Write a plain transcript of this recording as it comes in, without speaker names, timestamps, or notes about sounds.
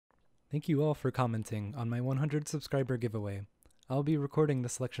Thank you all for commenting on my 100 subscriber giveaway. I'll be recording the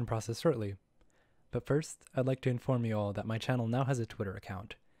selection process shortly. But first, I'd like to inform you all that my channel now has a Twitter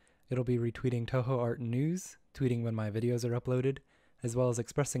account. It'll be retweeting Toho art and news, tweeting when my videos are uploaded, as well as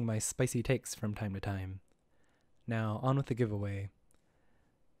expressing my spicy takes from time to time. Now, on with the giveaway.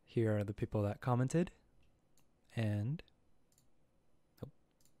 Here are the people that commented, and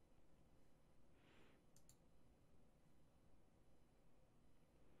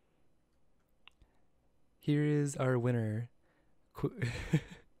here is our winner, Quan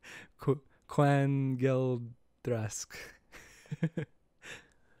Geldrask.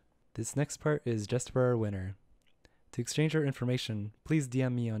 This next part is just for our winner. To exchange our information, please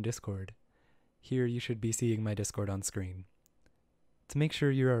DM me on Discord. Here you should be seeing my Discord on screen. To make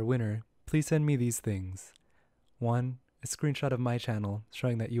sure you're our winner, please send me these things. 1. A screenshot of my channel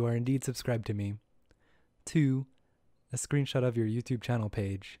showing that you are indeed subscribed to me. 2. A screenshot of your YouTube channel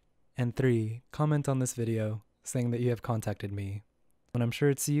page. And 3. Comment on this video saying that you have contacted me. When I'm sure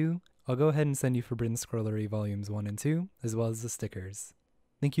it's you, I'll go ahead and send you Forbidden Scrollery Volumes 1 and 2, as well as the stickers.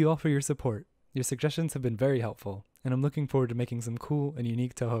 Thank you all for your support. Your suggestions have been very helpful, and I'm looking forward to making some cool and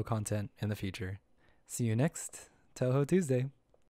unique Toho content in the future. See you next Toho Tuesday!